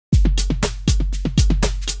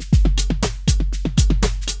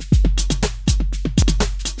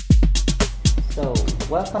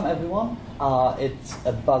Welcome everyone. It's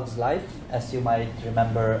A Bug's Life, as you might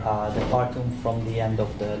remember the cartoon from the end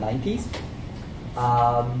of the 90s.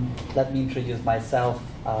 Let me introduce myself.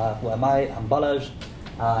 Who am I? I'm Balazs,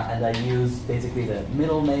 and I use basically the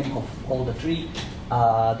middle name of all the three.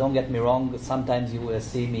 Don't get me wrong, sometimes you will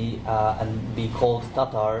see me and be called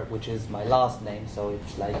Tatar, which is my last name, so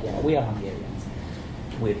it's like, yeah, we are Hungarians.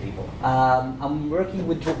 Weird people. I'm working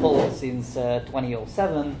with Drupal since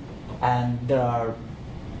 2007, and there are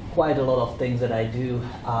quite a lot of things that I do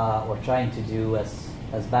or trying to do as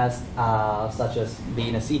best, such as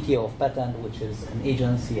being a CTO of Patent, which is an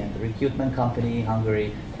agency and a recruitment company in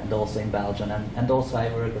Hungary and also in Belgium. And also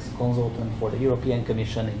I work as a consultant for the European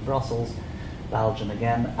Commission in Brussels, Belgium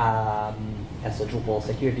again, as a Drupal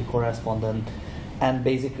security correspondent. And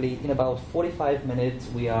basically, in about 45 minutes,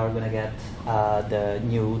 we are going to get the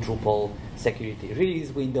new Drupal security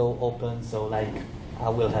release window open. So, like, I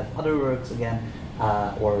will have other works again,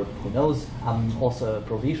 or who knows. I'm also a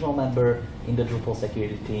provisional member in the Drupal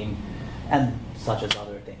security team, and such as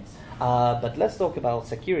other things. But let's talk about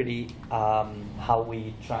security, how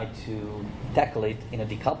we try to tackle it in a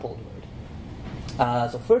decoupled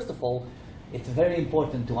world. So, first of all, it's very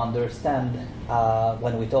important to understand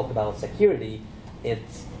when we talk about security.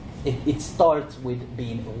 It starts with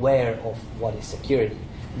being aware of what is security.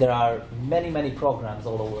 There are many programs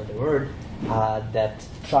all over the world that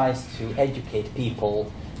tries to educate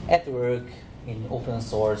people at work, in open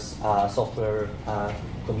source software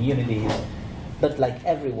communities, but like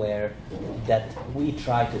everywhere that we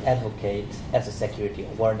try to advocate as a security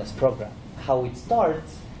awareness program. How it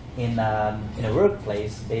starts in a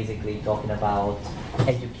workplace, basically talking about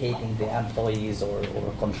educating the employees or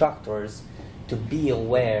contractors to be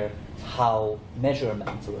aware how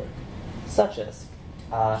measurements work, such as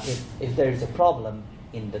if there is a problem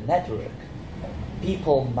in the network,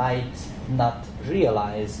 people might not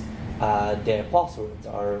realize their passwords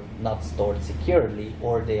are not stored securely,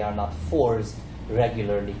 or they are not forced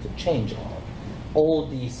regularly to change it. All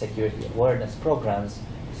these security awareness programs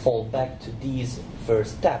fall back to these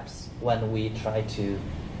first steps when we try to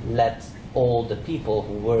let all the people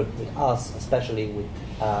who work with us, especially with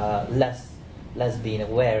less being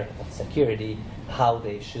aware of security, how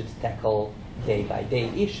they should tackle day-by-day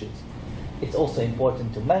issues. It's also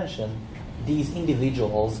important to mention these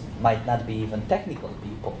individuals might not be even technical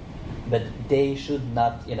people, but they should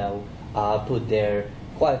not, put their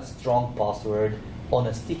quite strong password on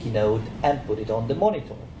a sticky note and put it on the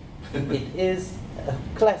monitor. It is a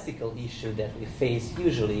classical issue that we face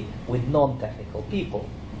usually with non-technical people.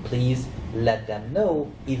 Please let them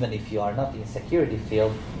know, even if you are not in security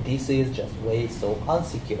field, this is just way so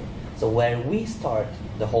unsecure. So where we start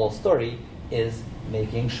the whole story is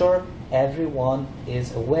making sure everyone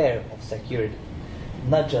is aware of security,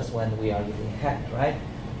 not just when we are getting hacked, right?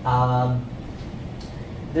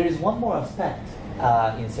 There is one more aspect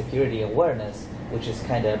in security awareness, which is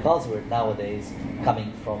kind of a buzzword nowadays,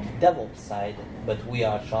 coming from DevOps side, but we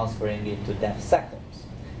are transferring it to DevSecOps.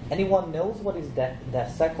 Anyone knows what is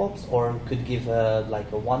DevSecOps, or could give a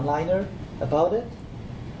one-liner about it?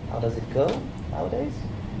 How does it go nowadays?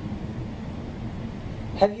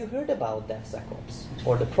 Have you heard about DevSecOps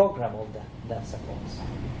or the program of DevSecOps?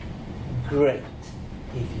 Great.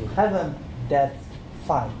 If you haven't, that's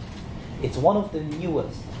fine. It's one of the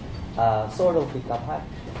newest sort of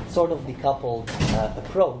decoupled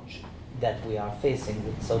approach that we are facing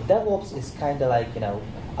with. So DevOps is kind of like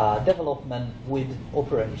development with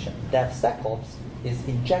operation. DevSecOps is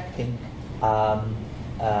injecting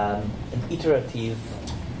an iterative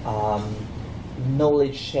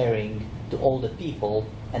knowledge sharing to all the people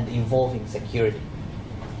and involving security.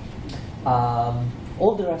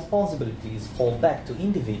 All the responsibilities fall back to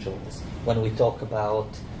individuals when we talk about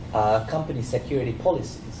company security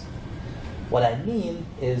policies. What I mean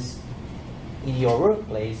is, in your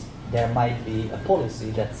workplace, there might be a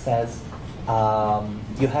policy that says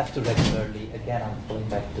you have to regularly, again I'm going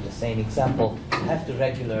back to the same example, you have to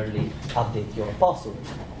regularly update your password.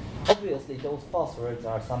 Obviously those passwords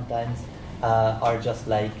are sometimes are just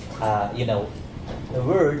like, a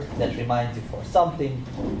word that reminds you for something,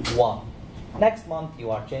 1. Next month you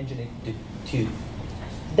are changing it to 2.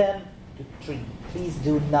 Then to 3. Please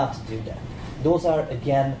do not do that. Those are,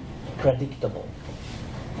 again, predictable.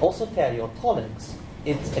 Also tell your colleagues,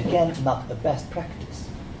 it's again not a best practice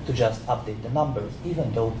to just update the numbers,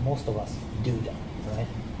 even though most of us do that, right?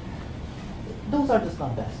 Those are just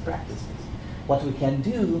not best practices. What we can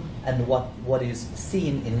do, and what is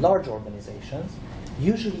seen in large organizations,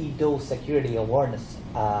 usually those security awareness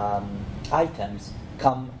items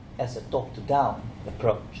come as a top-to-down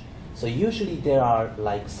approach. So usually there are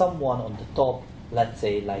like someone on the top let's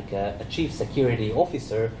say, like a chief security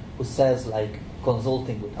officer who says, like,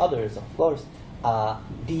 consulting with others, of course,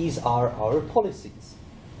 these are our policies.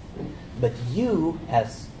 But you,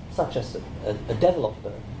 as such as a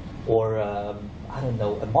developer or, I don't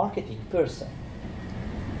know, a marketing person,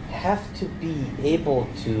 have to be able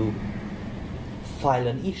to file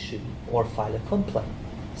an issue or file a complaint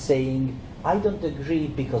saying, I don't agree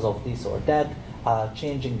because of this or that,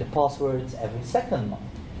 changing the passwords every second month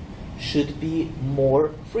should be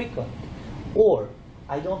more frequent. Or,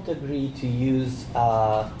 I don't agree to use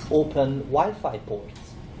open Wi-Fi ports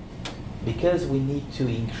because we need to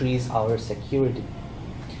increase our security.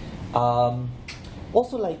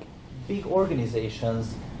 Also, like, big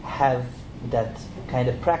organizations have that kind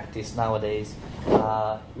of practice nowadays,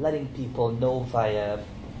 letting people know via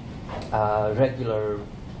regular,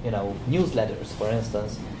 newsletters, for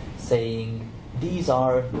instance, saying these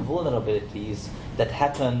are the vulnerabilities that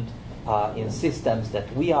happened in systems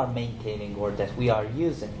that we are maintaining or that we are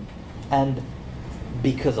using, and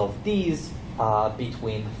because of these,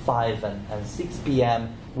 between 5 and 6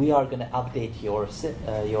 p.m., we are going to update your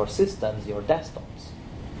systems, your desktops.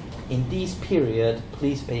 In this period,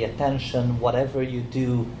 please pay attention. Whatever you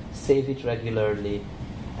do, save it regularly,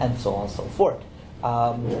 and so on and so forth.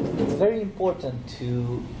 It's very important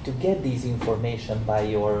to get this information by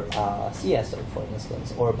your CSO, for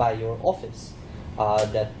instance, or by your office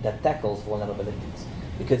that tackles vulnerabilities.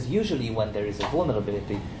 Because usually when there is a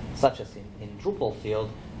vulnerability, such as in Drupal field,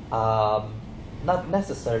 not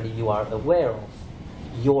necessarily you are aware of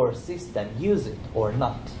your system use it or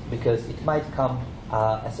not, because it might come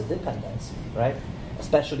as a dependency, right?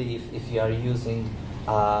 Especially if you are using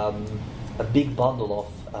a big bundle of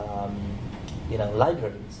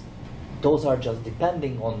libraries. Those are just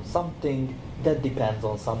depending on something that depends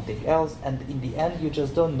on something else, and in the end you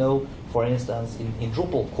just don't know. For instance, in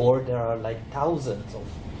Drupal core there are like thousands of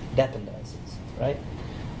dependencies, right?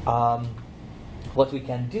 What we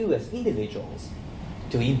can do as individuals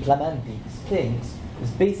to implement these things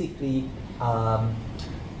is basically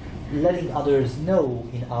letting others know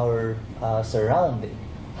in our surrounding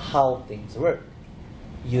how things work.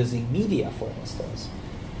 Using media, for instance.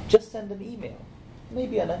 Just send an email,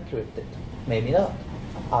 maybe unencrypted, maybe not,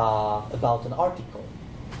 about an article.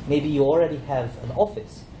 Maybe you already have an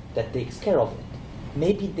office that takes care of it.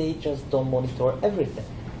 Maybe they just don't monitor everything.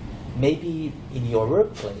 Maybe in your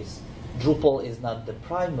workplace, Drupal is not the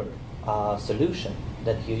primary solution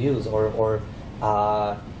that you use, or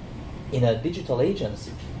in a digital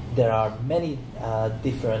agency, there are many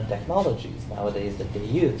different technologies nowadays that they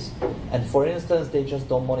use. And for instance, they just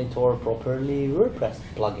don't monitor properly WordPress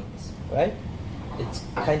plugins, right? It's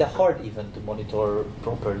kind of hard even to monitor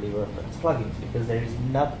properly WordPress plugins because there is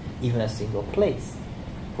not even a single place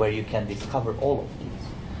where you can discover all of these.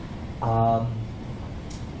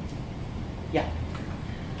 Yeah,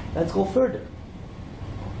 let's go further.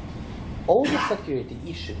 All the security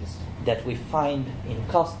issues that we find in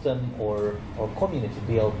custom or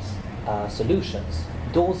community-built solutions,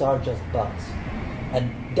 those are just bugs.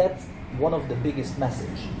 And that's one of the biggest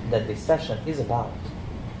messages that this session is about.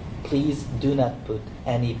 Please do not put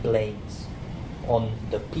any blames on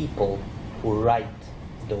the people who write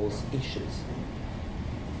those issues.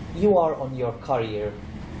 You are on your career,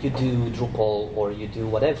 you do Drupal or you do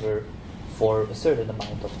whatever for a certain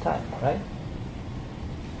amount of time, right?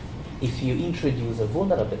 If you introduce a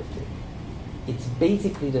vulnerability, it's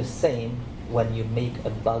basically the same when you make a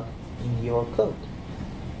bug in your code.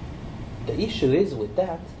 The issue is with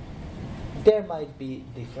that, there might be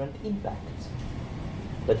different impacts.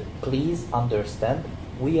 But please understand,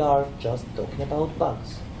 we are just talking about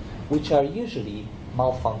bugs, which are usually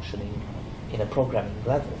malfunctioning in a programming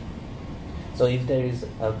level. So if there is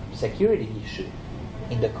a security issue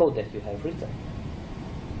in the code that you have written,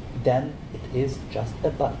 then it is just a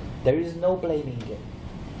bug. There is no blaming game.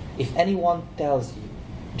 If anyone tells you,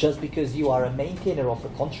 just because you are a maintainer of a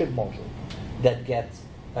contrib module that gets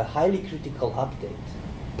a highly critical update,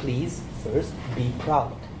 please first be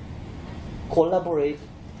proud. Collaborate,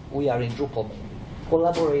 we are in Drupal mainly,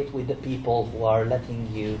 collaborate with the people who are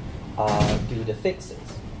letting you do the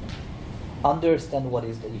fixes. Understand what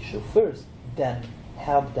is the issue first, then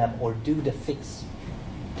help them or do the fix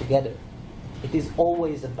together. It is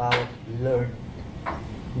always about learning,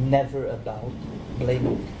 never about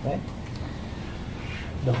blaming, right?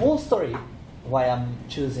 The whole story why I'm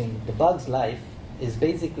choosing the bugs life is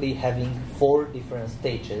basically having 4 different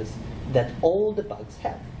stages that all the bugs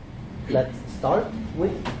have. Let's start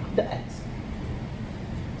with the eggs.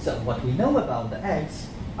 So what we know about the eggs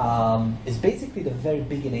is basically the very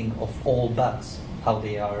beginning of all bugs, how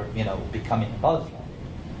they are, becoming a bug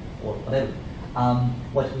or whatever.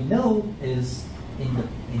 What we know is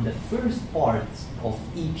in the first parts of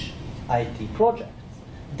each IT project,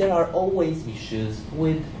 there are always issues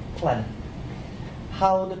with planning.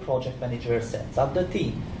 How the project manager sets up the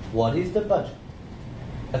team. What is the budget?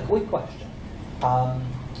 A quick question.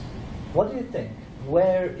 What do you think?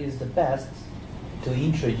 Where is the best to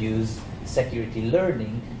introduce security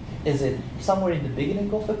learning? Is it somewhere in the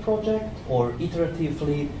beginning of a project, or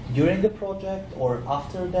iteratively during the project, or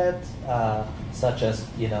after that, such as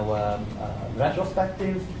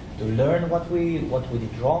retrospective to learn what we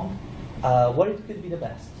did wrong? Where it could be the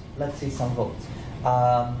best? Let's see some votes.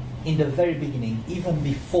 In the very beginning, even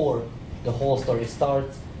before the whole story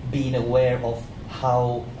starts, being aware of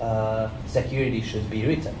how security should be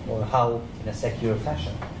written, or how, in a secure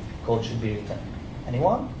fashion, code should be written.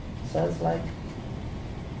 Anyone says like?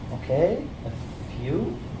 Okay, a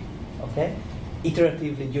few. Okay,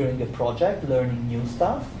 iteratively during a project, learning new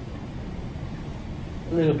stuff.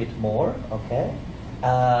 A little bit more. Okay,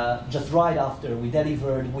 just right after we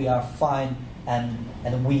delivered, we are fine,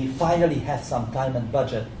 and we finally have some time and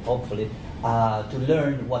budget, hopefully, to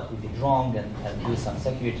learn what we did wrong and do some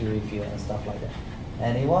security review and stuff like that.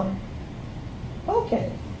 Anyone?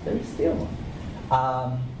 Okay, there is still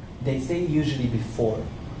one. They say usually before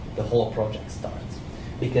the whole project starts.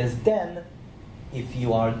 Because then, if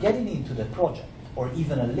you are getting into the project, or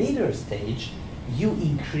even a later stage, you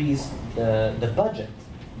increase the budget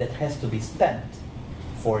that has to be spent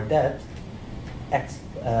for that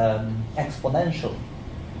exponentially.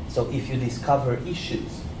 So if you discover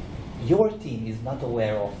issues, your team is not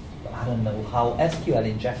aware of, I don't know, how SQL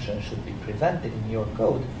injection should be prevented in your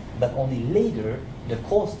code, but only later the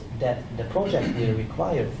cost that the project will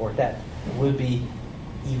require for that will be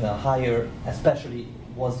even higher, especially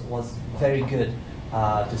was very good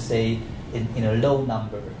to say in a low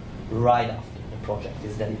number right after the project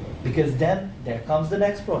is delivered. Because then there comes the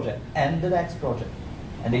next project and the next project,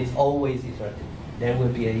 and it's always iterative. There will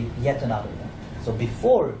be yet another one. So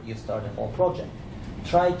before you start the whole project,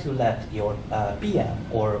 try to let your PM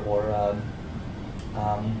or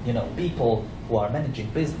people who are managing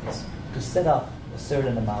business to set up a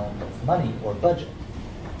certain amount of money or budget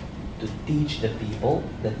to teach the people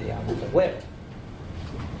that they are not aware of.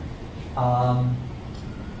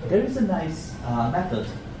 There is a nice method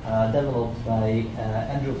developed by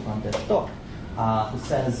Andrew van der Stok who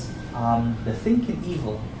says the thinking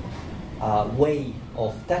evil way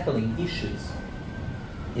of tackling issues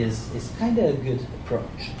is kind of a good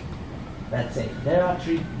approach. Let's say there are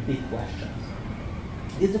three big questions.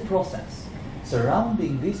 Is the process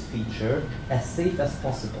surrounding this feature as safe as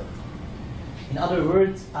possible? In other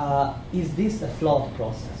words, is this a flawed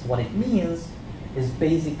process? What it means is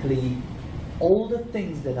basically all the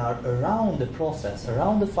things that are around the process,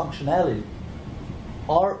 around the functionality,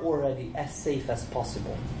 are already as safe as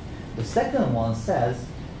possible. The second one says,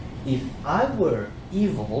 if I were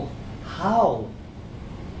evil, how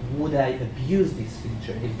would I abuse this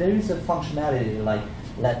feature? If there is a functionality like,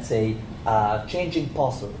 let's say, changing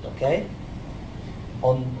password, okay?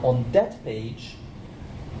 On that page,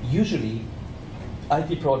 usually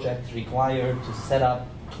IT projects require to set up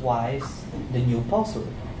twice the new password.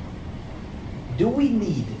 Do we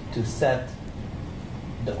need to set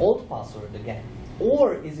the old password again?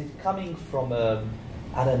 Or is it coming from a,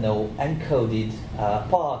 I don't know, encoded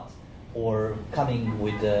path, or coming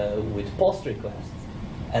with post requests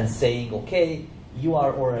and saying, okay, you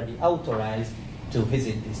are already authorized to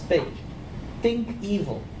visit this page? Think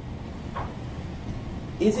evil.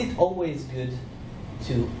 Is it always good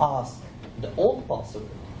to ask the old password,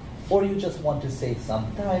 or you just want to save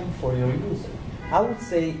some time for your user? I would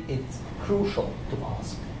say it's crucial to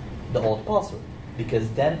ask the old password, because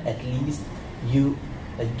then at least you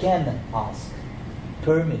again ask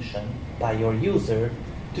permission by your user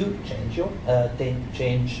to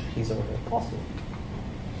change his or her password.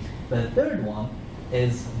 The third one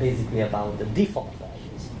is basically about the default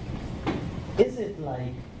values. Is it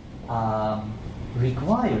like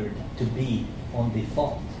required to be on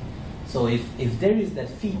default? So if there is that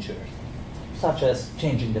feature, such as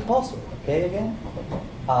changing the password, okay, again,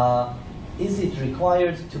 is it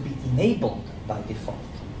required to be enabled by default?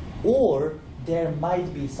 Or there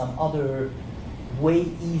might be some other way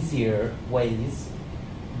easier ways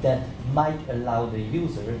that might allow the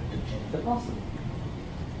user to change the password?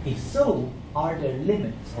 If so, are there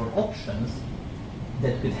limits or options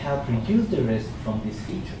that could help reduce the risk from this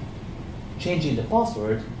feature? Changing the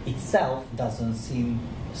password itself doesn't seem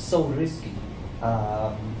so risky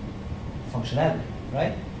functionality,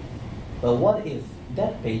 right? But what if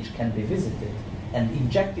that page can be visited and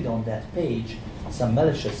injected on that page some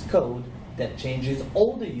malicious code that changes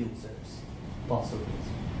all the users possibilities.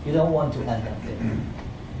 You don't want to end up there.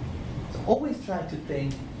 So always try to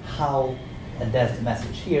think how, and that's the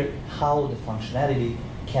message here, how the functionality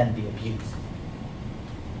can be abused.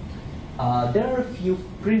 There are a few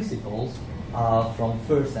principles from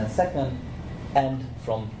first and second, and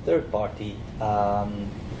from third-party,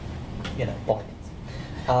 parties,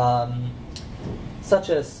 such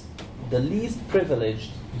as the least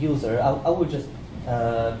privileged user. I would just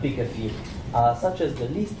pick a few, such as the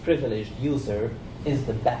least privileged user is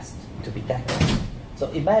the best to be tackled. So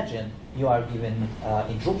imagine you are given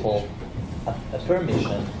in Drupal a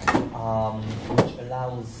permission which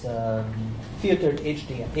allows filtered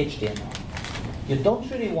HTML. You don't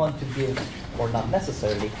really want to give, or not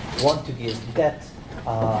necessarily, want to give that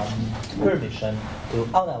permission to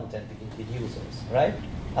unauthenticated users, right?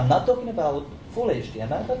 I'm not talking about full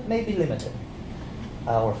HTML, but maybe limited,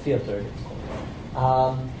 or filtered, it's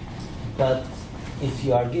called. But if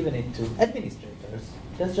you are giving it to administrators,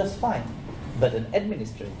 that's just fine. But an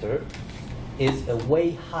administrator is a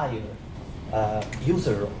way higher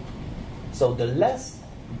user role. So the less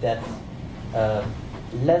that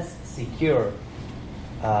less secure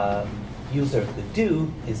user could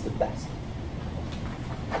do is the best.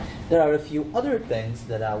 There are a few other things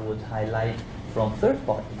that I would highlight from third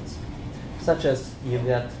parties, such as you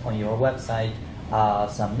get on your website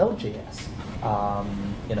some Node.js,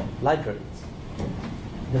 libraries.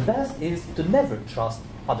 The best is to never trust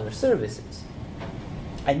other services.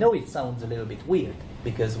 I know it sounds a little bit weird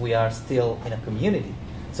because we are still in a community,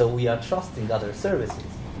 so we are trusting other services,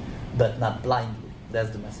 but not blindly.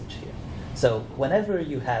 That's the message here. So whenever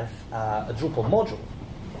you have a Drupal module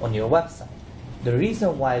on your website, the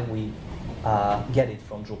reason why we get it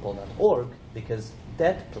from Drupal.org, because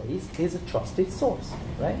that place is a trusted source,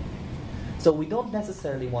 right? So we don't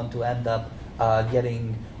necessarily want to end up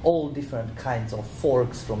getting all different kinds of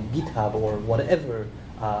forks from GitHub or whatever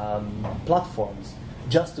platforms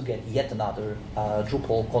just to get yet another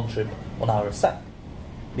Drupal contrib on our site,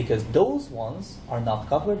 because those ones are not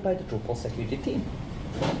covered by the Drupal Security Team.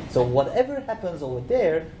 So whatever happens over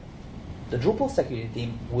there, the Drupal Security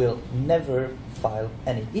Team will never file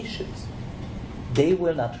any issues. They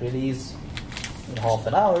will not release in half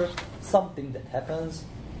an hour something that happens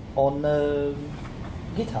on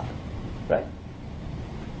GitHub, right?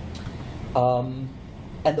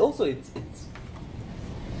 And also it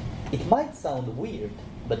might sound weird,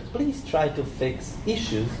 but please try to fix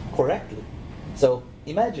issues correctly. So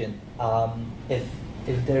imagine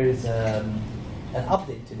if there is an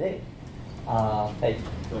update today,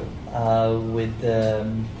 with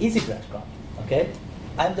EasyGraphCon, okay?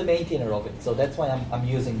 I'm the maintainer of it, so that's why I'm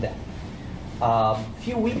using that. A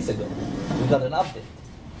few weeks ago, we got an update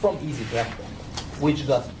from EasyGraphCon, which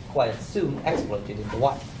got quite soon exploited in the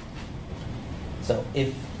wild. So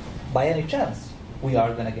if by any chance we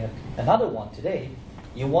are going to get another one today,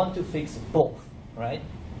 you want to fix both, right?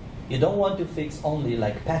 You don't want to fix only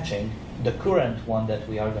like patching the current one that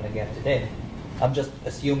we are going to get today. I'm just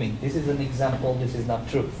assuming this is an example, this is not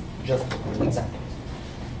truth, just examples.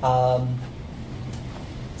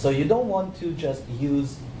 So you don't want to just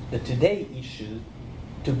use the today issue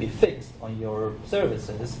to be fixed on your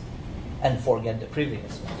services and forget the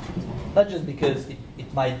previous one. Not just because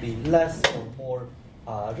it might be less or more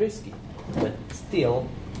risky, but still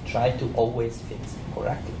try to always fix it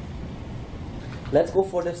correctly. Let's go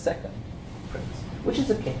for the second premise, which is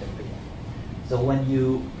a cater PM. So when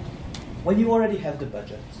you already have the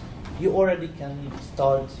budget, you already can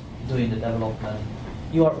start doing the development,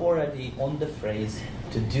 you are already on the phrase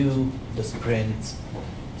to do the sprints.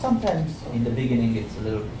 Sometimes in the beginning it's a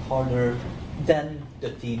little bit harder, then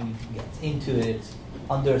the team gets into it,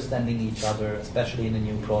 understanding each other, especially in a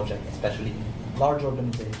new project, especially in large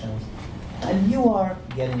organizations, and you are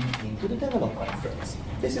getting into the development phase.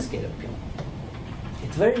 This is cater PM.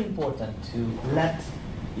 It's very important to let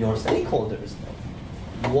your stakeholders know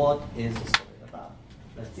what is the story about.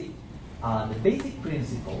 Let's see. The basic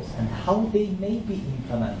principles and how they may be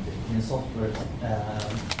implemented in software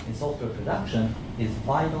production is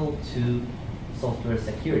vital to software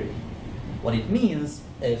security. What it means,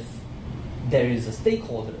 if there is a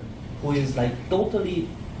stakeholder who is like totally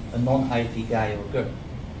a non-IT guy or girl,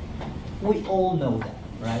 we all know that,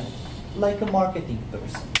 right? Like a marketing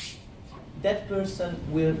person. That person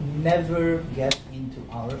will never get into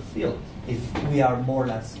our field if we are more or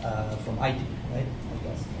less from IT, right? I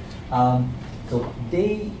guess. So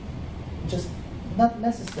they just not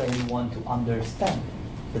necessarily want to understand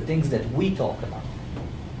the things that we talk about.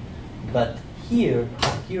 But here,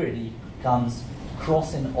 security comes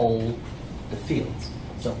crossing all the fields.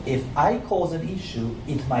 So if I cause an issue,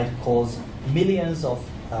 it might cause millions of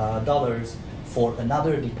dollars for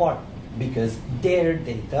another department, because their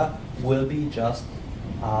data will be just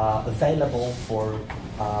available for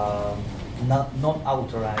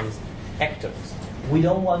non-authorized actors. We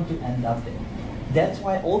don't want to end up there. That's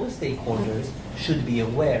why all the stakeholders should be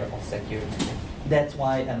aware of security. That's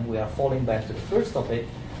why, and we are falling back to the first topic,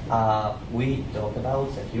 we talk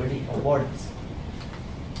about security awareness.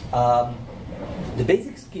 The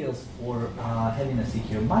basic skills for having a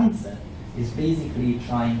secure mindset is basically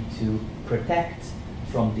trying to protect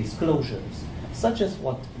from disclosures, such as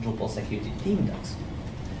what Drupal Security Team does.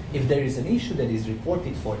 If there is an issue that is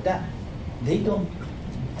reported for them, they don't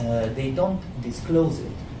disclose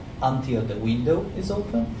it until the window is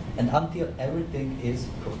open and until everything is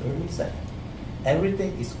properly set.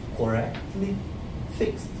 Everything is correctly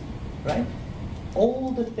fixed, right?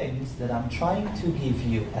 All the things that I'm trying to give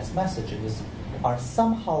you as messages are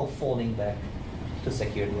somehow falling back to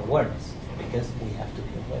security awareness, because we have to be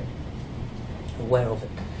aware of it.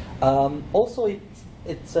 Also,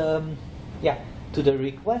 it's to the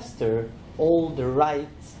requester, all the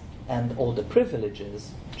rights and all the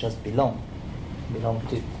privileges just belong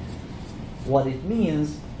to. What it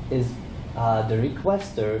means is the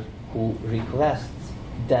requester who requests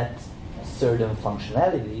that certain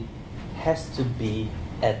functionality has to be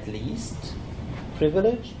at least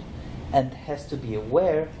privileged and has to be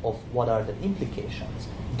aware of what are the implications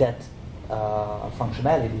that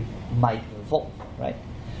functionality might involve, right?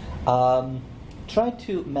 Try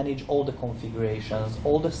to manage all the configurations,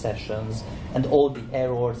 all the sessions, and all the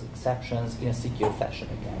errors, exceptions in a secure fashion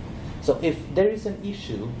again. So if there is an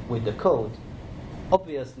issue with the code,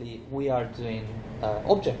 obviously we are doing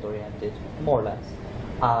object-oriented, more or less,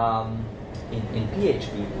 in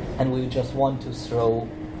PHP, and we just want to throw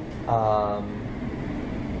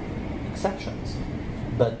exceptions.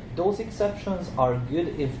 But those exceptions are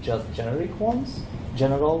good if just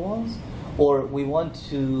general ones, or we want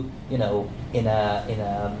to, in a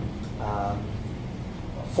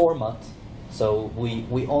format, so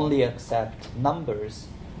we only accept numbers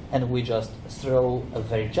and we just throw a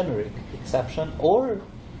very generic exception, or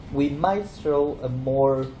we might throw a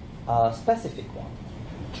more specific one.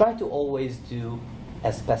 Try to always do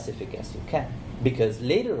as specific as you can, because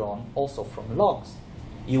later on, also from logs,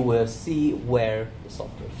 you will see where the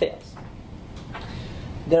software fails.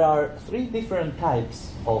 There are 3 different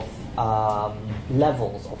types of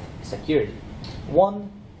levels of security.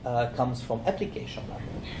 One comes from application level.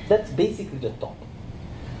 That's basically the top.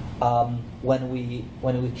 When we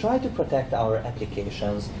try to protect our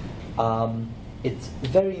applications, it's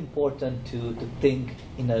very important to think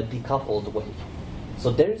in a decoupled way.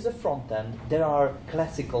 So there is a front end. There are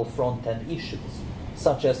classical front end issues,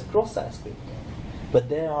 such as cross-site scripting, but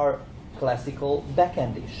there are classical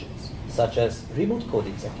back-end issues, such as remote code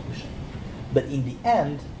execution. But in the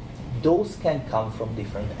end, those can come from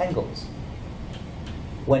different angles.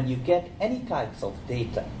 When you get any types of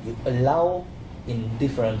data, you allow in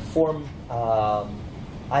different form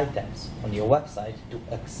items on your website to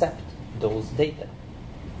accept those data.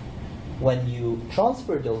 When you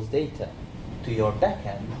transfer those data to your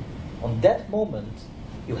backend, on that moment,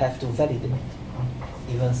 you have to validate,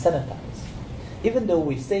 even sanitize. Even though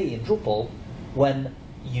we say in Drupal, when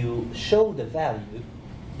you show the value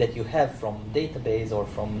that you have from database or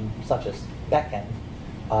from such as backend,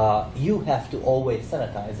 you have to always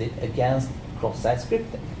sanitize it against cross-site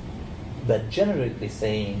scripting. But generically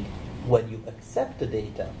saying, when you accept the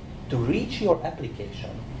data to reach your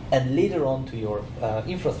application and later on to your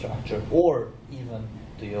infrastructure or even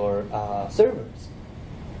to your servers,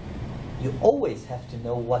 you always have to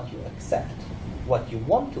know what you accept, what you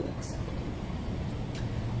want to accept.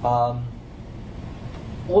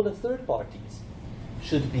 All the third parties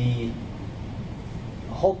should be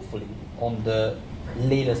hopefully on the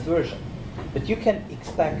latest version, but you can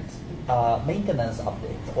expect maintenance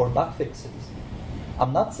updates or bug fixes.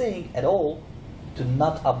 I'm not saying at all to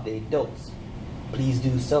not update those. Please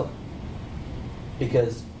do so,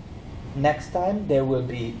 because next time there will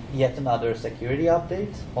be yet another security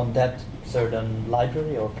update on that certain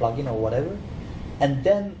library or plugin or whatever, and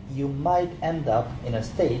then you might end up in a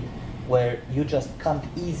state where you just can't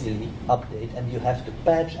easily update and you have to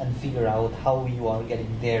patch and figure out how you are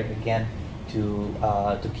getting there again to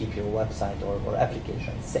keep your website or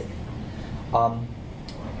application safe.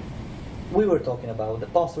 We were talking about the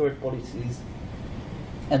password policies,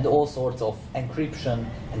 and all sorts of encryption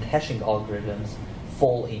and hashing algorithms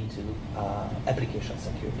fall into application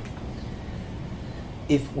security.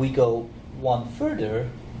 If we go one further,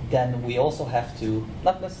 then we also have to,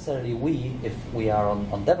 not necessarily we, if we are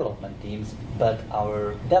on development teams, but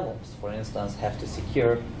our DevOps, for instance, have to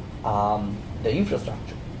secure the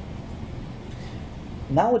infrastructure.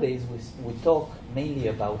 Nowadays, we talk mainly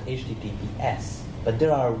about HTTPS, but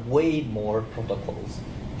there are way more protocols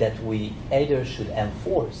that we either should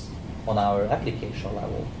enforce on our application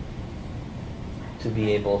level to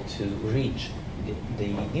be able to reach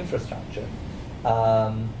the infrastructure,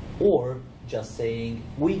 or just saying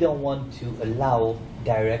we don't want to allow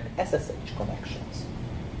direct SSH connections.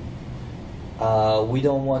 We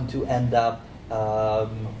don't want to end up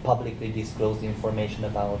publicly disclosed information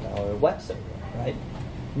about our web server, right?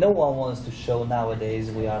 No one wants to show nowadays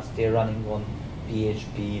we are still running on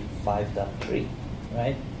PHP 5.3,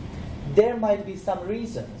 right? There might be some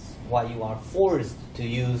reasons why you are forced to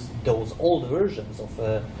use those old versions of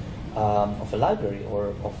a library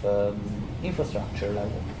or of infrastructure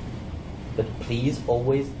level. But please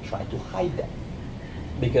always try to hide them,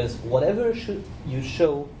 because whatever you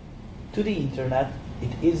show to the internet,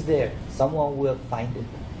 it is there. Someone will find it.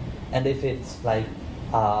 And if it's like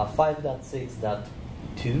 5.6.2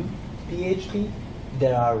 PHP,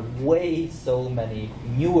 there are way so many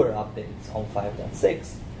newer updates on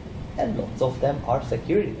 5.6, and lots of them are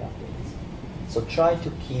security updates. So try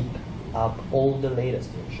to keep up all the latest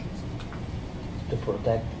versions to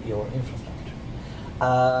protect your infrastructure.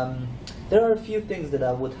 There are a few things that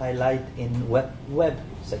I would highlight in web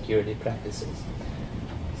security practices,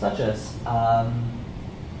 such as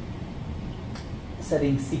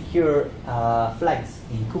setting secure flags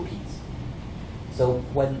in cookies. So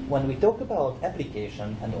when we talk about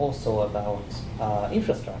application and also about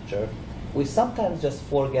infrastructure, we sometimes just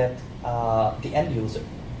forget the end user,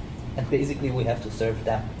 and basically we have to serve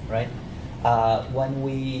them, right? When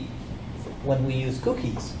we use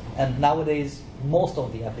cookies, and nowadays most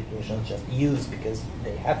of the applications just use because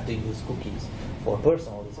they have to use cookies for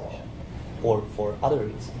personalization or for other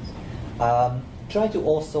reasons. Try to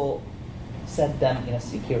also set them in a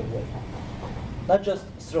secure way, not just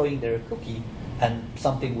throwing their cookie and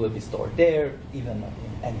something will be stored there, even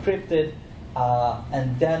encrypted,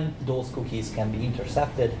 and then those cookies can be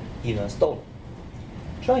intercepted, even stolen.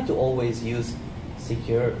 Try to always use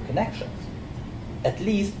secure connections. At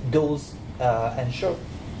least those ensure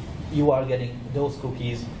you are getting those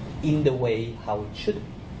cookies in the way how it should be.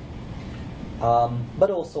 But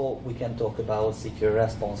also we can talk about secure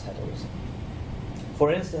response headers.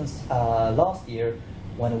 For instance, last year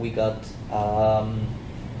when we got a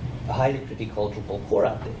highly critical Drupal core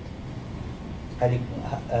update,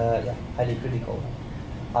 highly critical,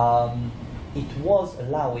 it was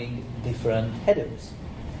allowing different headers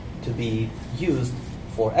to be used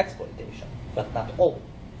for exploitation, but not all.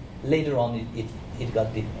 Later on, it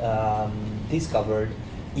got discovered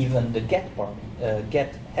even the get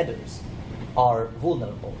headers are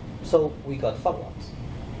vulnerable. So we got follow-ups.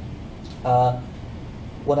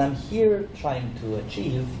 What I'm here trying to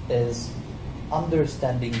achieve is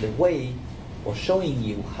understanding the way, or showing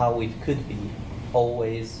you how it could be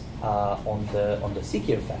always on the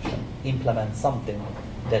secure fashion. Implement something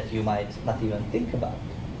that you might not even think about.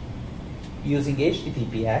 Using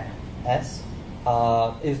HTTPS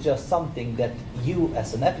is just something that you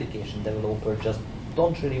as an application developer just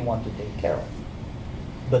don't really want to take care of.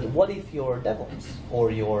 But what if your DevOps or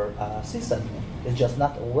your sysadmin is just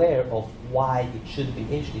not aware of why it should be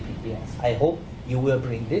HTTPS? I hope you will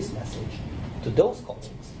bring this message to those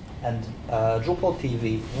colleagues, and Drupal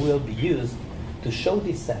TV will be used to show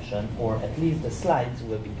this session, or at least the slides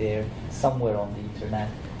will be there somewhere on the internet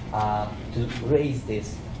to raise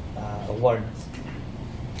this awareness.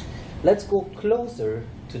 Let's go closer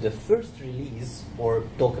to the first release, or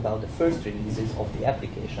talk about the first releases of the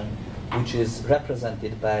application, which is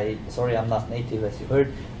represented by, sorry I'm not native as you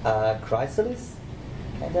heard, Chrysalis,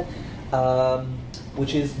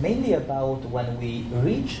 which is mainly about when we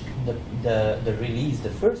reach the release, the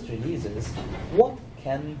first releases, what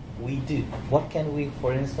can we do? What can we,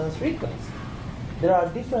 for instance, request? There are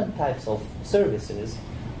different types of services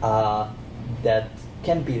that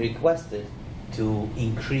can be requested to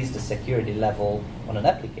increase the security level on an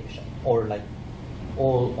application, or like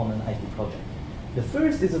all on an IT project. The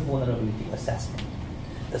first is a vulnerability assessment.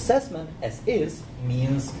 Assessment as is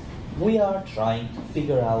means we are trying to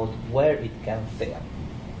figure out where it can fail.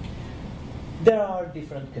 There are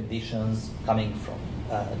different conditions coming from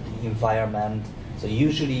the environment. So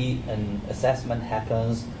usually an assessment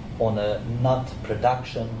happens on a not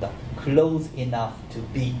production, but close enough to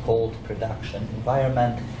be called production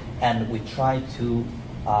environment, and we try to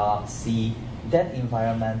see that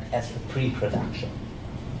environment as a pre-production.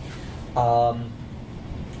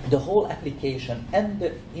 The whole application and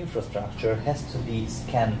the infrastructure has to be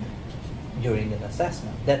scanned during an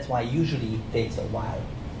assessment. That's why usually it takes a while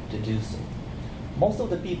to do so. Most of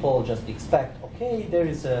the people just expect, okay, okay, there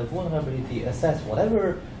is a vulnerability, assess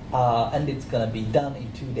whatever, and it's going to be done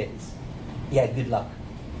in 2 days. Yeah, good luck.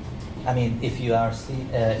 I mean, if you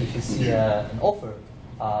see an offer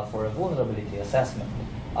for a vulnerability assessment,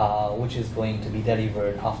 which is going to be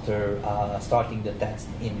delivered after starting the test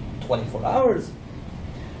in 24 hours,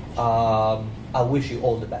 I wish you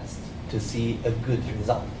all the best to see a good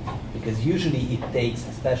result, because usually it takes,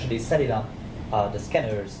 especially setting up the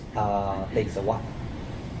scanners, takes a while.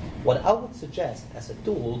 What I would suggest as a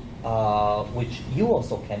tool, which you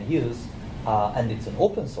also can use, and it's an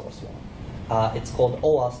open source one, it's called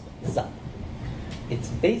OWASP Zap. It's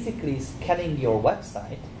basically scanning your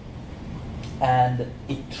website, and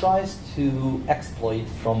it tries to exploit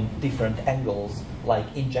from different angles, like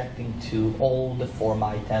injecting to all the form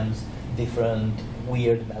items, different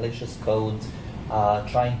weird malicious codes,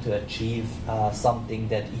 trying to achieve something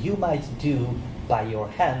that you might do by your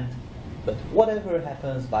hand, but whatever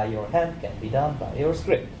happens by your hand can be done by your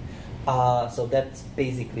script. So that's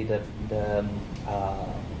basically the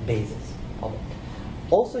basis of it.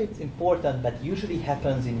 Also, it's important, that usually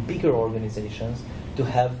happens in bigger organizations, to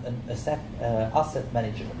have an asset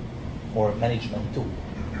manager or management tool.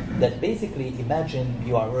 That basically, imagine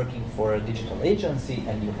you are working for a digital agency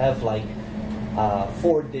and you have like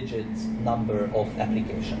 4-digit number of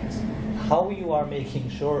applications. How you are making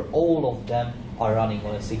sure all of them are running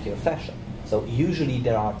on a secure fashion? So usually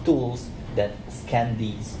there are tools that scan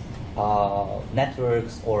these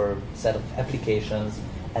networks or set of applications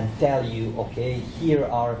and tell you, okay, here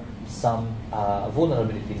are some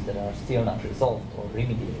vulnerabilities that are still not resolved or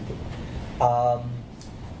remediated.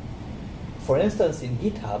 For instance, in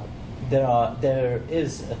GitHub, there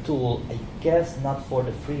is a tool, I guess not for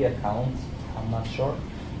the free accounts, I'm not sure,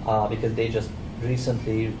 because they just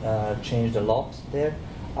recently changed a lot there,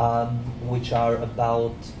 which are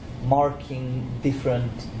about marking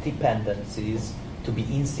different dependencies to be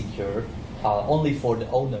insecure, only for the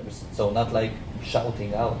owners, so not like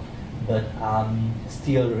shouting out, but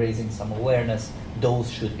still raising some awareness. Those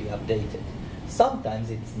should be updated. Sometimes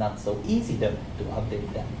it's not so easy to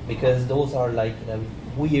update them, because those are like a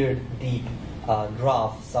weird deep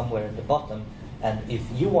graph somewhere at the bottom, and if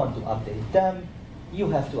you want to update them, you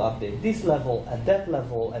have to update this level and that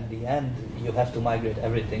level, and in the end you have to migrate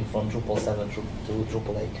everything from Drupal 7 to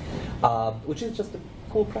Drupal 8, which is just a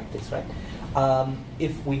cool practice, right?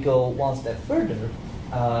 If we go one step further,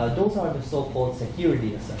 those are the so-called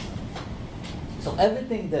security assessments. So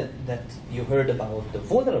everything that you heard about the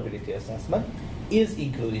vulnerability assessment is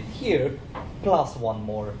included here, plus one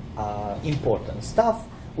more important stuff,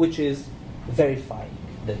 which is verifying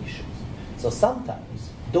the issues. So sometimes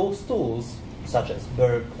those tools, such as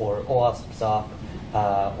Burp or OWASP Zap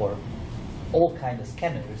or all kinds of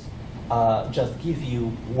scanners, just give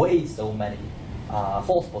you way so many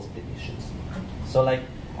false positive issues. So like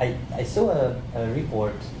I saw a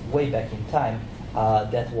report way back in time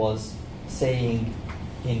that was saying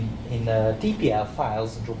in TPL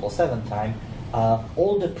files, Drupal 7 time,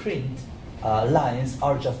 all the print lines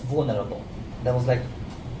are just vulnerable. That was like,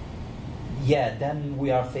 yeah, then we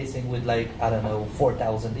are facing with like, I don't know,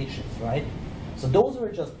 4,000 issues, right? So those were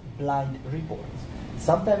just blind reports.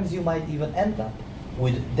 Sometimes you might even end up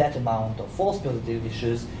with that amount of false positive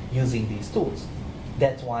issues using these tools.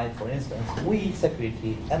 That's why, for instance, we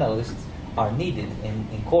security analysts are needed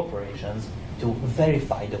in corporations to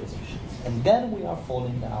verify those issues. And then we are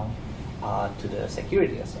falling down to the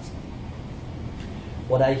security assessment.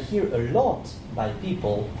 What I hear a lot by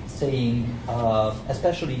people saying,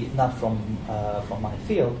 especially not from my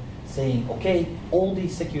field, saying, okay, all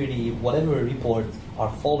these security, whatever reports are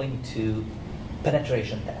falling to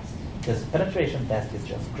penetration tests, because penetration test is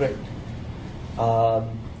just great.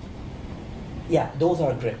 Yeah, those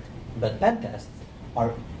are great, but pen tests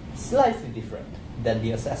are slightly different than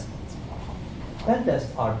the assessments. Pen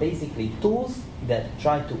tests are basically tools that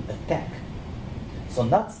try to attack. So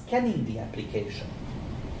not scanning the application.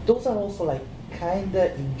 Those are also like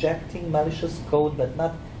kinda injecting malicious code, but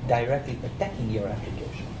not directly attacking your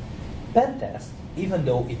application. Pen test, even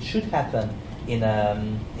though it should happen in a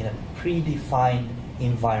predefined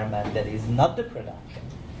environment that is not the production,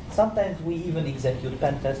 sometimes we even execute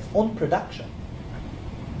pen tests on production.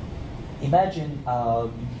 Imagine,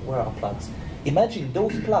 where are plugs? Imagine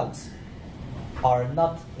those plugs are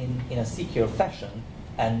not in a secure fashion,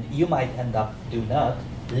 and you might end up, do not,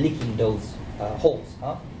 licking those holes,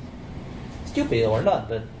 huh? Stupid or not,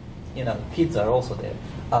 but you know, kids are also there.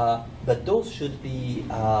 But those should be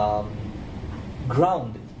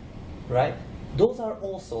grounded, right? Those are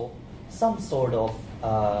also some sort of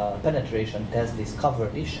penetration test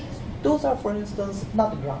discovered issues. Those are, for instance,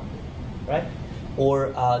 not grounded, right?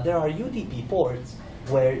 Or there are UDP ports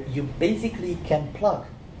where you basically can plug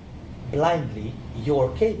blindly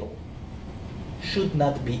your cable. Should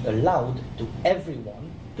not be allowed to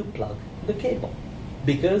everyone to plug the cable,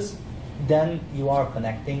 because then you are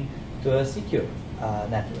connecting to a secure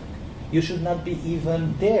network. You should not be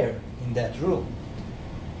even there in that room.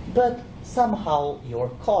 But somehow your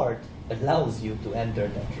card allows you to enter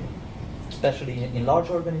that room. Especially in large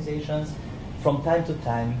organizations, from time to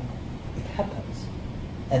time it happens.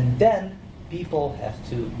 And then people have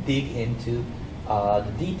to dig into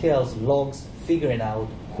the details, logs, figuring out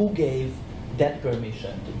who gave that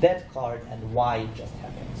permission to that card and why it just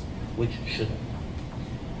happens, which shouldn't.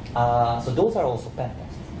 So those are also pen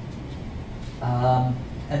tests.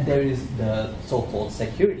 And there is the so-called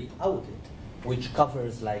security audit, which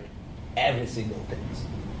covers like every single thing.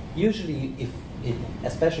 Usually,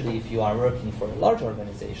 especially if you are working for a large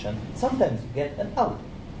organization, sometimes you get an audit.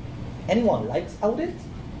 Anyone likes audits?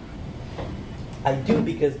 I do,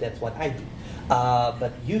 because that's what I do.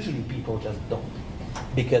 But usually people just don't,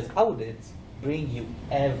 because audits bring you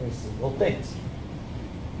every single thing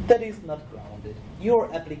that is not grounded.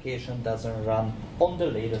 Your application doesn't run on the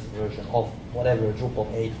latest version of whatever,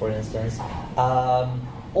 Drupal 8 for instance.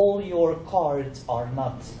 All your cards are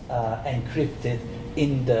not encrypted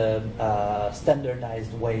in the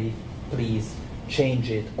standardized way. Please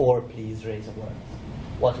change it, or please raise awareness.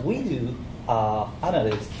 What we do,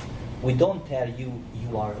 analysts, we don't tell you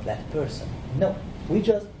you are a bad person. No, we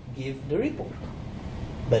just give the report.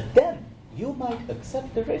 But then you might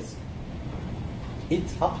accept the risk.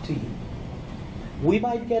 It's up to you. We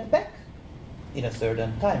might get back in a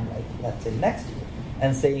certain time, like let's say next year,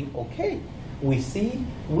 and saying, okay, we see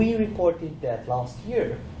we reported that last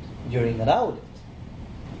year during an audit.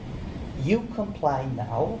 You comply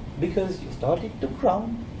now because you started to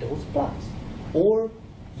ground those plugs, or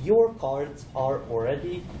your cards are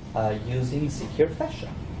already using secure fashion.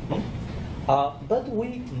 But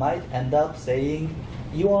we might end up saying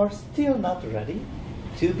you are still not ready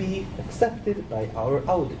to be accepted by our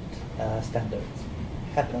audit standards.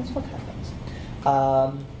 Happens what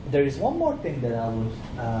happens. There is one more thing that I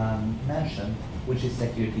would mention, which is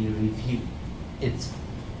security review. It's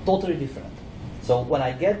totally different. So when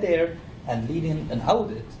I get there and lead in an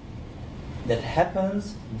audit, that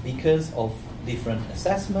happens because of different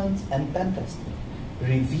assessments and pen testing.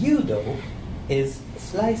 Review, though, is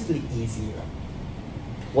slightly easier.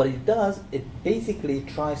 What it does, it basically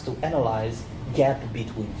tries to analyze gap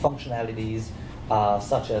between functionalities,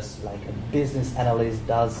 such as like a business analyst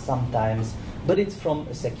does sometimes, but it's from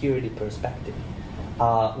a security perspective.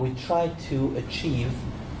 We try to achieve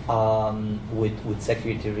with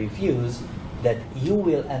security reviews that you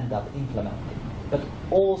will end up implementing. But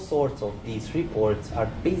all sorts of these reports are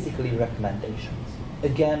basically recommendations.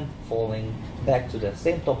 Again, falling back to the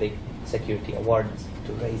same topic, security awareness,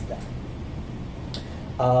 to raise that.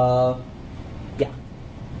 Yeah,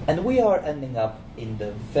 and we are ending up in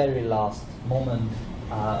the very last moment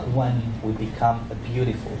when we become a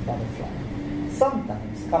beautiful butterfly.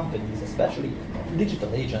 Sometimes companies, especially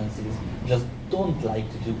digital agencies, just don't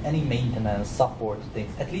like to do any maintenance, support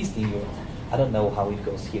things, at least in Europe. I don't know how it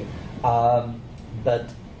goes here. But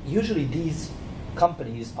usually these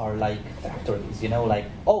companies are like factories, you know, like,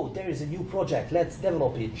 oh, there is a new project, let's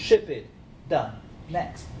develop it, ship it, done,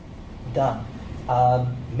 next, done.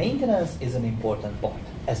 Maintenance is an important part,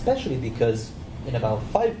 especially because in about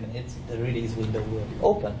 5 minutes the release window will be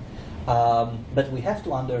open. But we have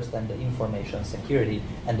to understand the information security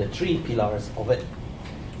and the 3 pillars of it.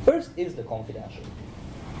 First is the confidentiality.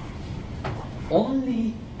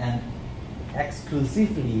 Only and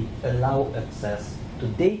exclusively allow access to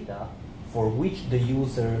data for which the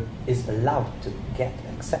user is allowed to get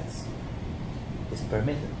access, is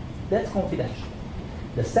permitted. That's confidential.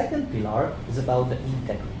 The second pillar is about the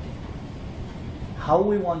integrity. How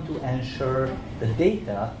we want to ensure the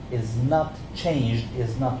data is not changed,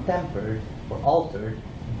 is not tampered or altered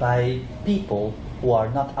by people who are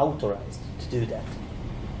not authorized to do that,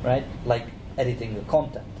 right? Like editing the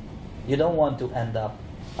content. You don't want to end up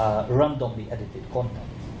randomly edited content,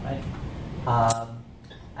 right?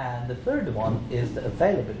 And the third one is the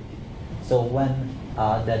availability. So when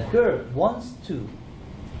that girl wants to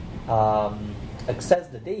access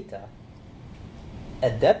the data,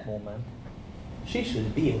 at that moment, she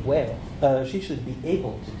should be aware, she should be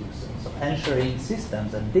able to do so. So ensuring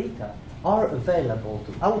systems and data are available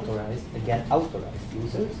to authorized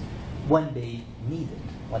users when they need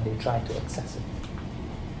it, when they try to access it.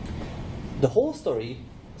 The whole story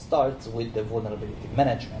starts with the vulnerability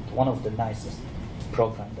management, one of the nicest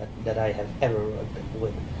programs that I have ever worked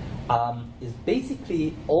with. is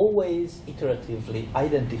basically always iteratively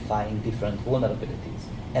identifying different vulnerabilities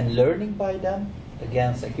and learning by them,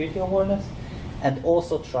 again, security awareness, and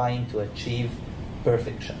also trying to achieve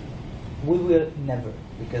perfection. We will never,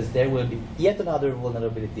 because there will be yet another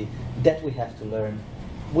vulnerability that we have to learn.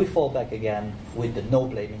 We fall back again with the no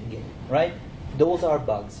blaming game, right? Those are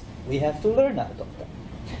bugs. We have to learn out of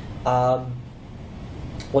them.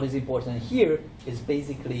 What is important here is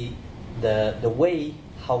basically the way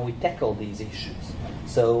how we tackle these issues.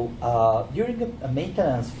 So during a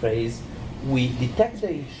maintenance phase, we detect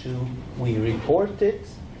the issue, we report it,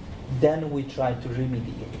 then we try to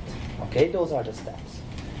remediate. Okay, those are the steps.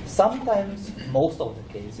 Sometimes, most of the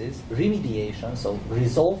cases, remediation, so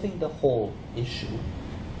resolving the whole issue,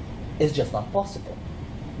 is just not possible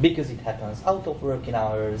because it happens out of working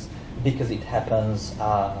hours, because it happens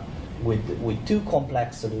with too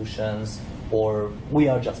complex solutions, or we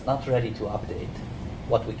are just not ready to update.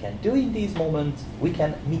 What we can do in these moments, we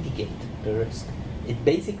can mitigate the risk. It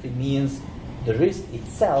basically means the risk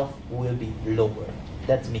itself will be lower.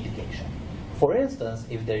 That's mitigation. For instance,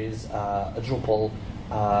 if there is a Drupal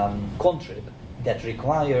contrib that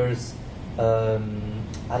requires, I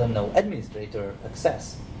don't know, administrator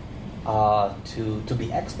access to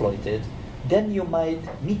be exploited, then you might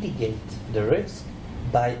mitigate the risk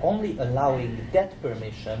by only allowing that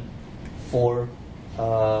permission for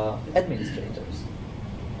administrators.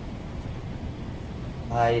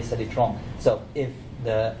 I said it wrong. So if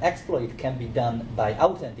the exploit can be done by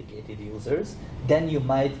authenticated users, then you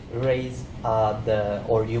might raise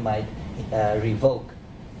you might revoke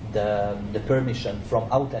the permission from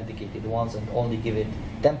authenticated ones and only give it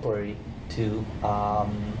temporary to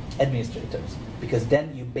administrators, because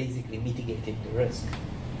then you basically mitigated the risk.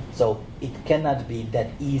 So it cannot be that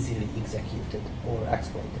easily executed or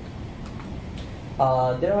exploited.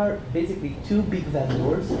 There are basically two big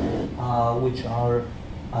vendors which are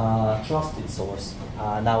trusted source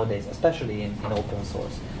nowadays, especially in open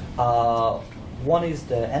source. One is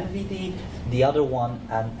the NVD, the other one,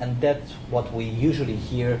 and that's what we usually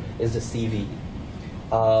hear, is the CV.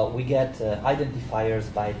 We get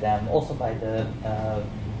identifiers by them, also by the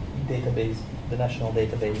database, the national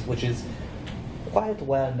database, which is quite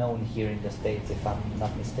well known here in the States, if I'm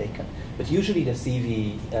not mistaken. But usually the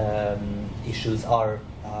CV issues are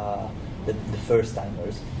the first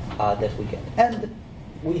timers that we get. And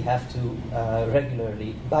we have to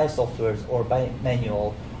regularly, by softwares or by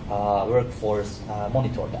manual workforce,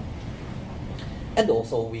 monitor them. And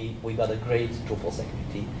also we got a great Drupal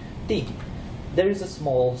security team. There is a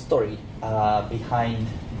small story behind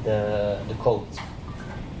the codes.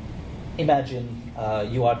 Imagine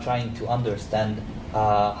you are trying to understand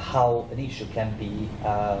how an issue can be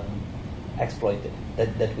exploited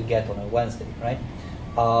that we get on a Wednesday, right?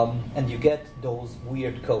 And you get those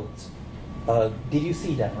weird codes. Did you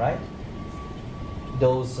see them, right?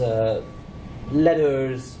 Those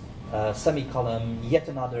letters, semicolon, yet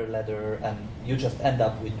another letter, and you just end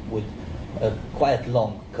up with a quite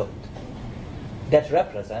long code. That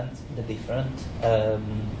represents the different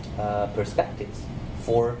perspectives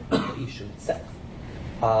for the issue itself.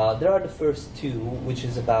 There are the first two, which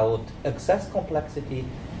is about access complexity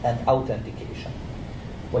and authentication.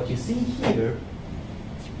 What you see here,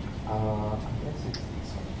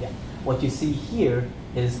 what you see here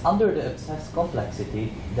is under the access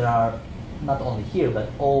complexity, there are not only here, but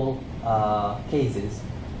all cases,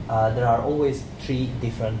 there are always three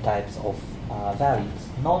different types of values: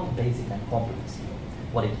 non, basic, and complex.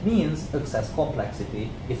 What it means, access complexity,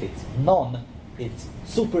 if it's non, it's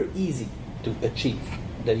super easy to achieve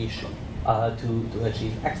the issue, to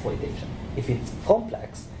achieve exploitation. If it's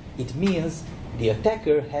complex, it means the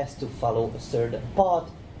attacker has to follow a certain path,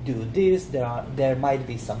 do this, there might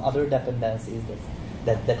be some other dependencies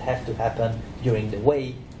that have to happen during the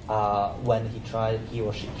way when he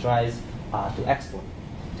or she tries to exploit.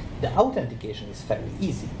 The authentication is very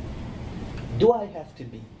easy. Do I have to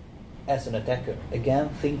be, as an attacker, again,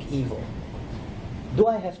 think evil? Do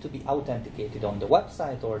I have to be authenticated on the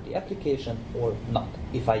website or the application or not?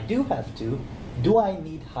 If I do have to, do I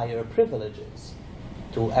need higher privileges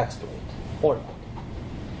to exploit or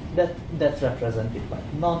not? That's represented by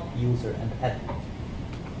non-user and admin.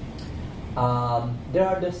 There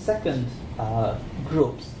are the second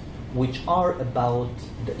groups, which are about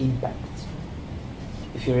the impacts.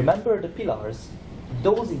 If you remember the pillars,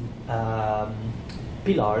 those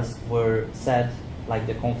pillars were said like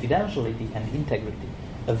the confidentiality and integrity.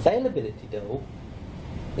 Availability, though,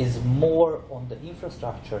 is more on the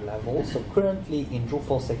infrastructure level. So currently in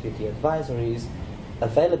Drupal security advisories,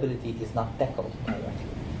 availability is not tackled directly.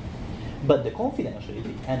 But the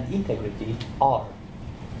confidentiality and integrity are.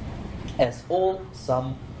 as all,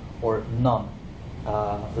 some, or none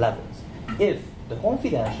levels. If the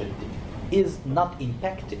confidentiality is not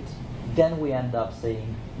impacted, then we end up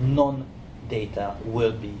saying non-data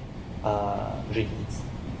will be released.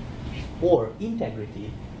 Or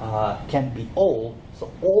integrity can be all,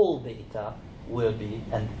 so all data will be,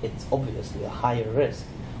 and it's obviously a higher risk,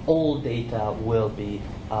 all data will be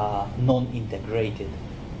non-integrated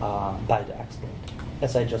by the exploit.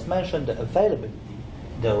 As I just mentioned, the availability,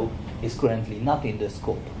 though, is currently not in the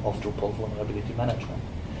scope of Drupal vulnerability management.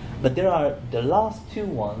 But there are the last two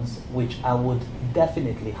ones which I would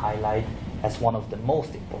definitely highlight as one of the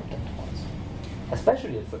most important ones,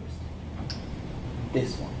 especially the first,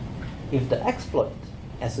 this one. If the exploit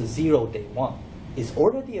as a 0-day one is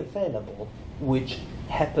already available, which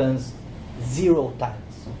happens 0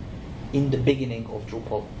 times in the beginning of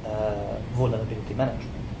Drupal vulnerability management,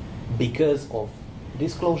 because of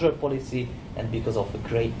disclosure policy and because of a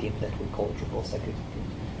great team that we call Drupal Security Team.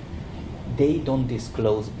 They don't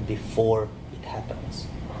disclose before it happens.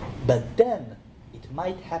 But then it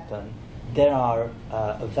might happen. There are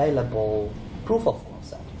available proof of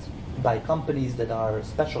concepts by companies that are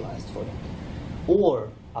specialized for it. Or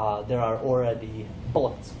there are already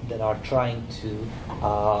bots that are trying to,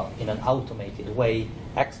 in an automated way,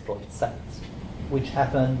 exploit sites, which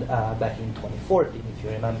happened back in 2014, if you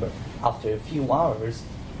remember. After a few hours,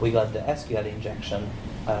 we got the SQL injection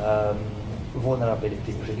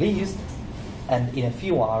vulnerability released, and in a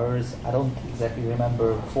few hours, I don't exactly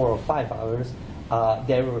remember, 4 or 5 hours,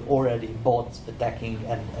 there were already bots attacking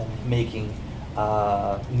and making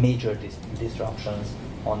major disruptions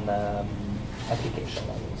on application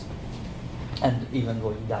levels, and even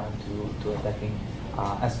going down to attacking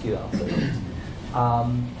SQL servers.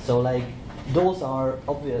 So like, those are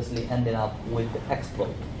obviously ending up with the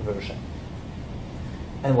exploit version.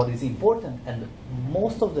 And what is important, and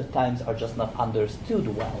most of the times are just not understood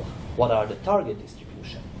well, what are the target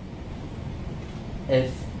distribution.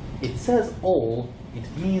 If it says all, it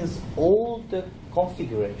means all the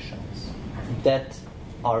configurations that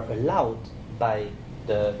are allowed by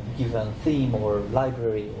the given theme or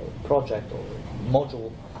library or project or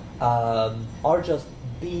module are just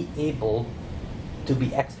be able to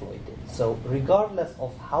be exploited. So regardless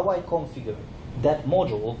of how I configure that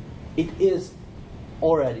module, it is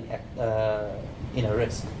already in a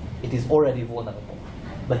risk. It is already vulnerable.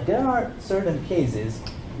 But there are certain cases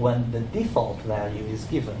when the default value is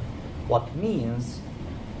given. What means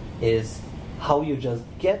is how you just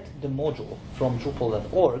get the module from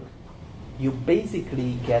Drupal.org, you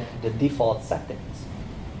basically get the default settings.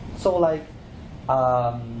 So like,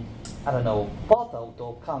 I don't know,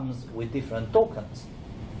 PathAuto comes with different tokens.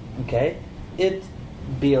 Okay, it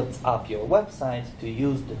builds up your website to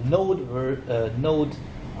use the node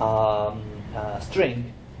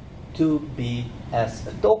string to be as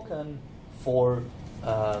a token for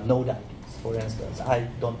node IDs, for instance. I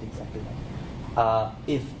don't exactly know.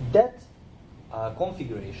 If that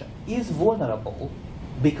configuration is vulnerable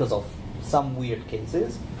because of some weird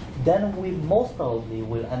cases, then we most probably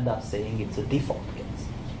will end up saying it's a default case,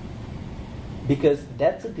 because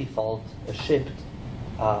that's a default shipped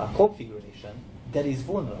configuration that is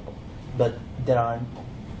vulnerable. But there are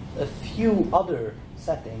a few other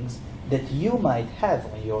settings that you might have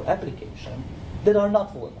on your application that are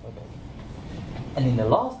not vulnerable. And in the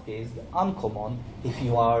last case, the uncommon, if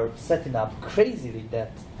you are setting up crazily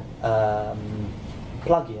that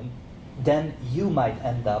plugin, then you might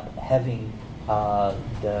end up having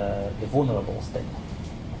the vulnerable state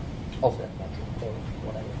of that module or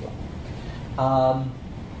whatever.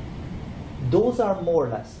 Those are more or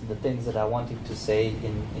less the things that I wanted to say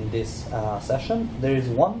in this session. There is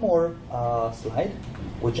one more slide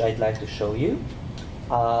which I'd like to show you,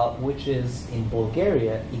 which is in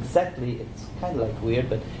Bulgaria. Exactly, it's kind of like weird,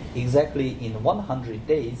 but exactly in 100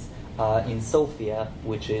 days in Sofia,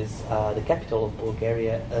 which is the capital of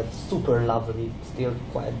Bulgaria, a super lovely, still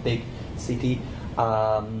quite big city.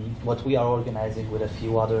 What we are organizing with a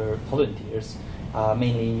few other volunteers,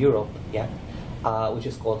 mainly in Europe, which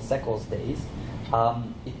is called Secos Days.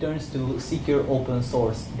 It turns to Secure Open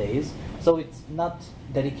Source Days. So it's not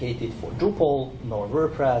dedicated for Drupal, nor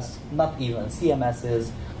WordPress, not even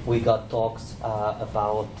CMSs. We got talks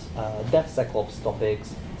about DevSecOps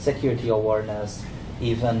topics, security awareness,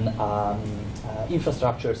 even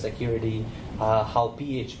infrastructure security, how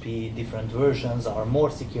PHP different versions are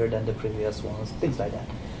more secure than the previous ones, things like that.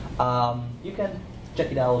 You can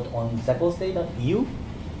check it out on secosday.eu.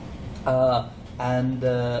 And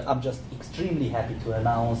I'm just extremely happy to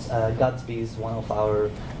announce Gatsby is one of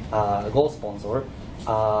our gold sponsor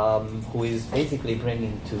who is basically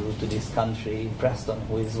bringing to this country Preston,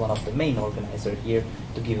 who is one of the main organizers here,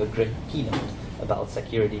 to give a great keynote about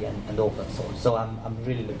security and open source. So I'm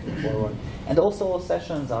really looking forward. And also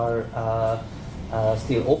sessions are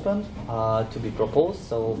still open to be proposed.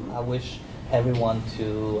 So I wish everyone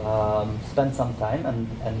to spend some time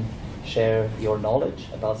and share your knowledge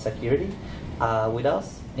about security with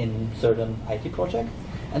us in certain IT projects.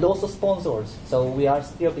 And also sponsors. So we are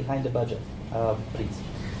still behind the budget, please.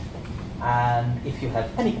 And if you have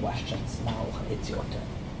any questions, now it's your turn.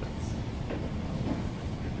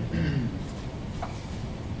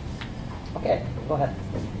 Okay, go ahead.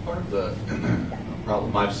 Part of the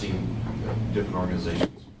problem I've seen in different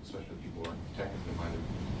organizations, especially people who aren't technically minded,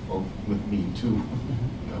 or with me too,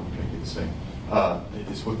 you know, make it the same,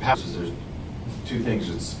 is with passwords, there's two things.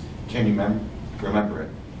 It's, can you remember it?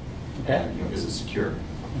 Okay. And, you know, is it secure?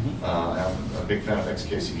 I'm a big fan of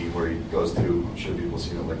XKCD, where he goes through, I'm sure people have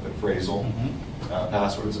seen it, like the phrasal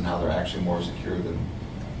passwords and how they're actually more secure than,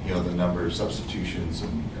 you know, the number of substitutions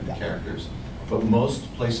and characters. But most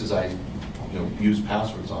places I use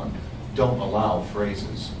passwords on don't allow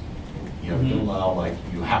phrases. You know, don't allow, like,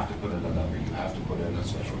 you have to put in a number, you have to put in a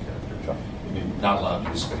special character. Sure. I mean, not allowed to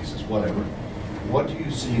use spaces, whatever. What do you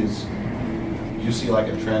see as, do you see like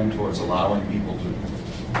a trend towards allowing people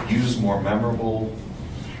to use more memorable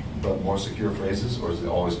but more secure phrases, or is it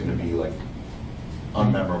always going to be like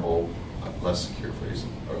unmemorable, less secure phrases,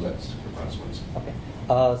 or less secure passwords? Okay.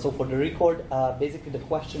 So for the record, basically the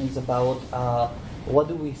question is about what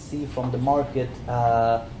do we see from the market,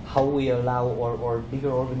 how we allow, or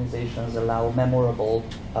bigger organizations allow memorable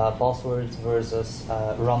passwords versus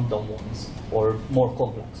random ones, or more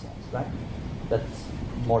complex ones, right? That's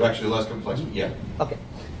more actually less complex, yeah. Okay.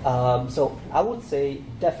 So I would say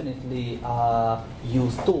definitely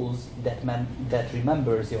use tools that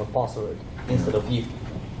remembers your password instead of you.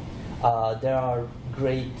 There are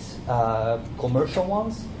great commercial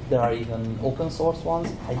ones. There are even open source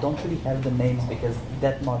ones. I don't really have the names because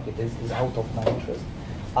that market is out of my interest,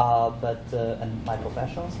 and my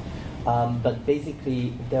professions. But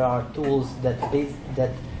basically, there are tools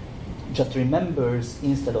that just remembers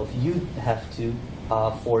instead of you have to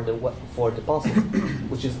for the password,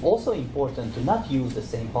 which is also important to not use the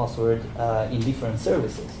same password in different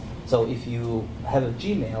services. So if you have a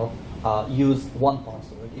Gmail, use one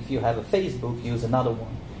password. If you have a Facebook, use another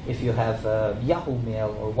one. If you have a Yahoo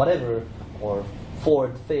Mail or whatever, or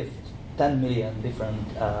 4th, 5th, 10 million different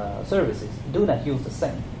services, do not use the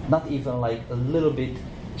same. Not even like a little bit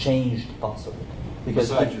changed password. Because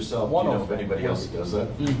besides yourself, do you know if anybody else does that?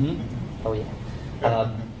 Oh yeah.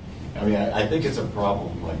 I mean, I think it's a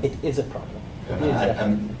problem. Like, it is a problem.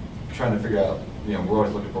 I'm trying to figure out, we're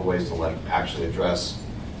always looking for ways to like actually address,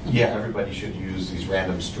 everybody should use these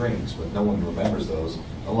random strings, but no one remembers those.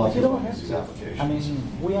 A lot of people use these applications. I mean,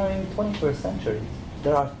 we are in 21st century.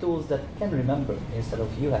 There are tools that can remember instead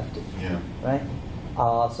of you have to. Yeah. Right?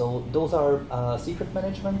 So those are secret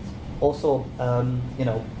management. Also,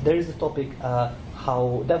 there is a topic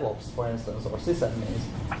how DevOps, for instance, or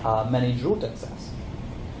sysadmins manage root access.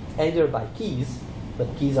 Either by keys,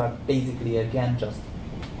 but keys are basically, again, just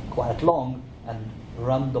quite long and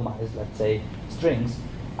randomized, let's say, strings,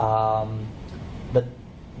 but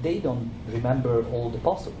they don't remember all the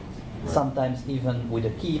passwords. Right. Sometimes even with a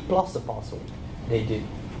key plus a password, they do.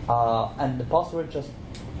 And the password just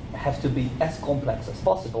have to be as complex as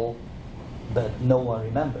possible, but no one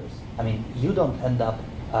remembers. I mean, you don't end up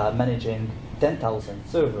managing 10,000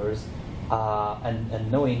 servers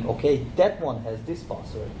and knowing, okay, that one has this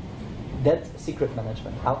password. That's secret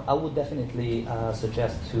management. I would definitely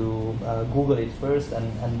suggest to Google it first,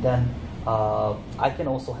 and then I can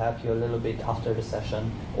also help you a little bit after the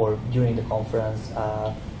session or during the conference.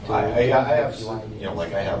 I have, I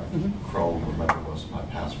have Chrome remember most of my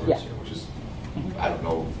passwords here, which is, I don't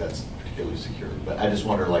know if that's particularly secure, but I just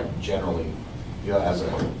wonder, like, generally, as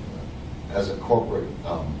a corporate,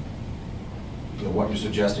 what you're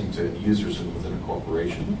suggesting to users within a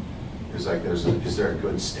corporation is like, is there a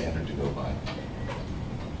good standard to go by?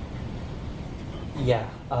 Yeah,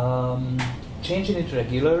 changing it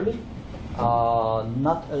regularly,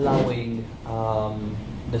 not allowing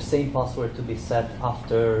the same password to be set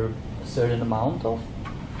after a certain amount of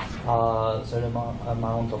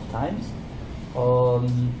times.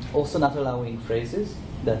 Also, not allowing phrases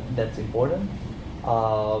that's important.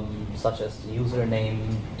 Such as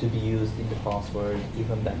username to be used in the password,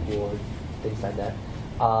 even backward, things like that.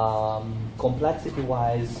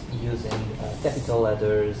 Complexity-wise, using capital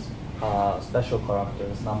letters, special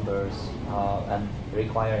characters, numbers, and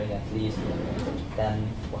requiring at least 10,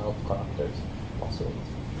 12 characters passwords.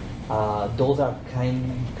 Those are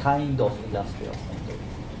kind of industrial standard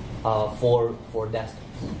for desktops.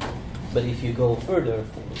 But if you go further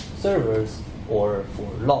for servers or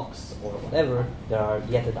for logs or whatever, there are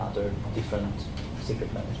yet another different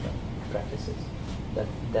secret management practices.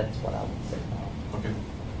 That's what I would say now. Okay.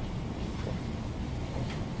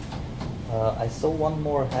 I saw one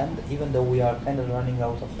more hand, even though we are kind of running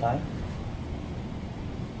out of time.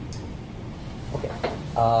 Okay.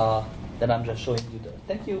 Then I'm just showing you the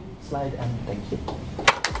thank you slide, and thank you.